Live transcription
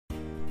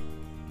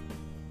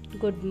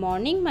Good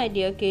morning, my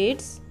dear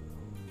kids.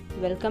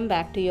 Welcome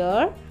back to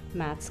your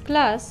maths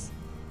class.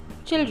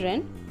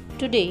 Children,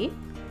 today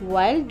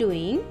while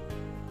doing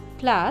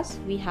class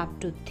we have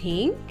to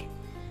think,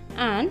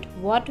 and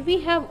what we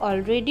have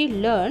already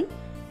learned,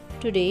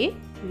 today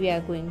we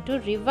are going to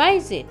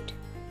revise it.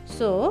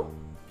 So,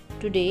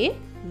 today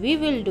we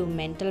will do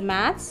mental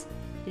maths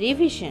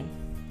revision.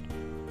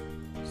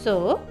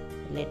 So,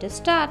 let us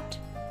start.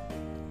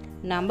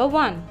 Number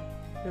 1.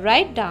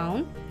 Write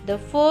down the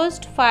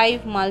first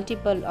 5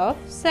 multiple of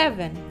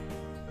 7.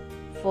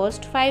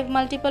 First 5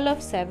 multiple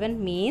of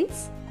 7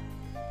 means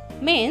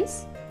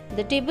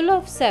the table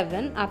of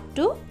 7 up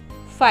to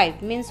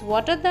 5, means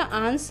what are the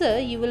answer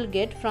you will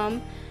get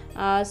from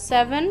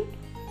 7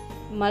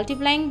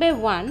 multiplying by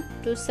 1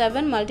 to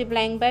 7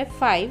 multiplying by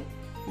 5.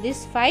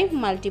 This 5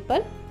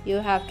 multiple you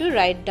have to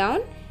write down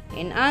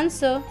in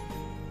answer.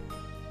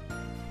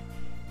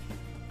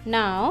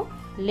 Now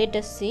let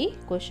us see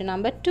question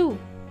number 2.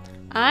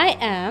 I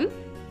am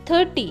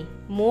 30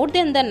 more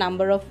than the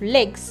number of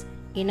legs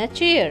in a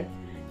chair.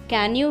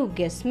 Can you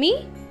guess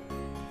me?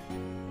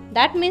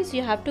 That means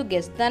you have to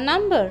guess the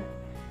number.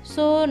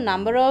 So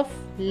number of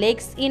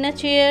legs in a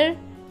chair,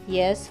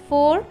 yes,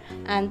 4,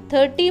 and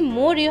 30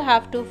 more you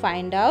have to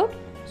find out.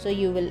 So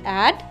you will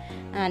add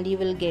and you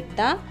will get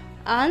the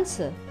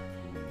answer.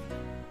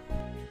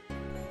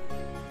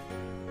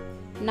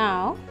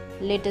 Now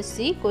let us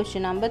see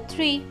question number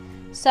 3.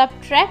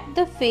 Subtract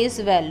the face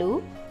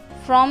value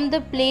from the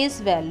place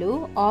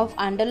value of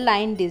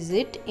underlined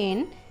digit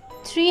in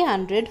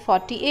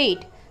 348.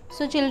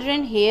 So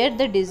children, here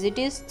the digit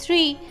is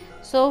 3.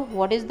 So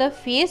what is the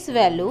face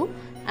value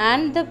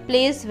and the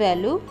place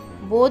value?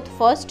 Both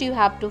first you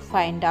have to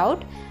find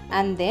out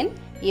and then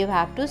you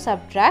have to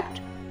subtract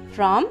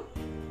from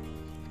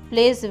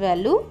place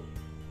value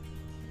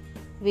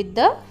with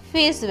the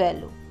face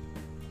value.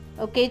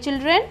 Okay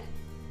children?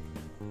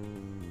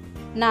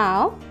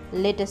 Now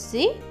let us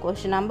see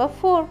question number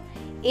 4.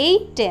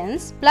 8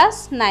 tens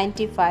plus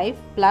 95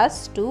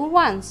 plus 2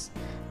 ones.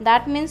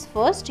 That means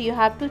first you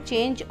have to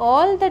change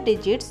all the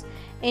digits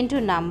into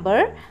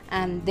number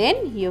and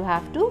then you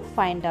have to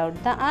find out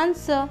the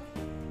answer.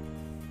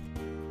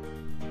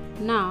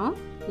 Now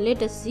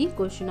let us see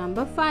question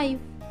number 5.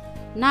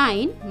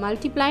 9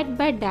 multiplied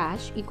by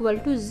dash equal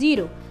to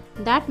 0.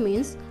 That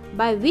means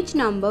by which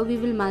number we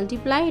will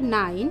multiply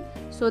 9,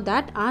 so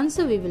that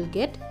answer we will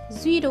get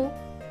 0.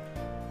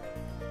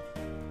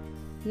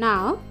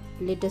 Now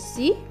let us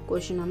see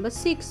question number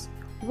 6.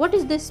 What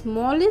is the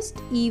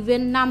smallest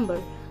even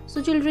number? So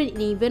children,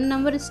 even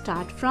number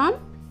start from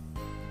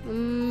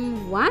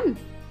 1?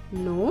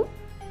 No,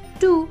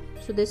 2.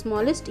 So the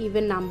smallest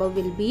even number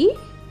will be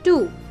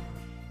 2.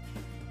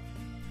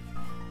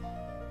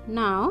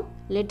 Now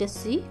let us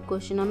see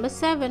question number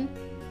 7.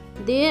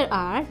 There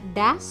are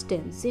dash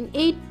tens in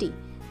 80.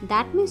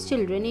 That means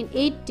children, in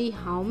 80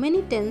 how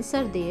many tens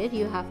are there?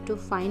 You have to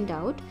find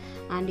out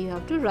and you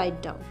have to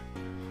write down.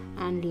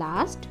 And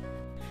last,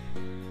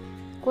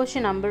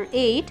 question number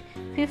 8.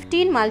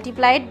 15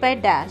 multiplied by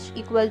dash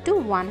equal to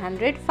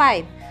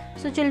 105.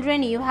 So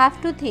children, you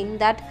have to think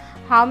that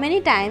how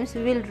many times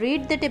we will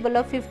read the table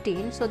of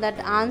 15, so that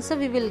answer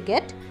we will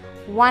get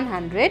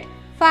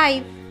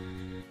 105.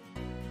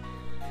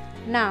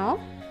 Now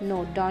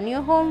note down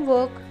your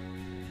homework.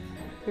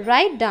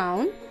 Write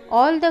down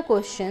all the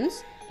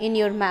questions in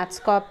your maths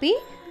copy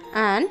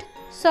and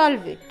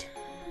solve it.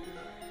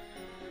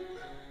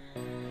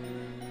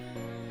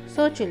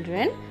 So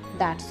children,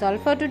 that's all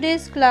for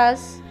today's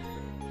class.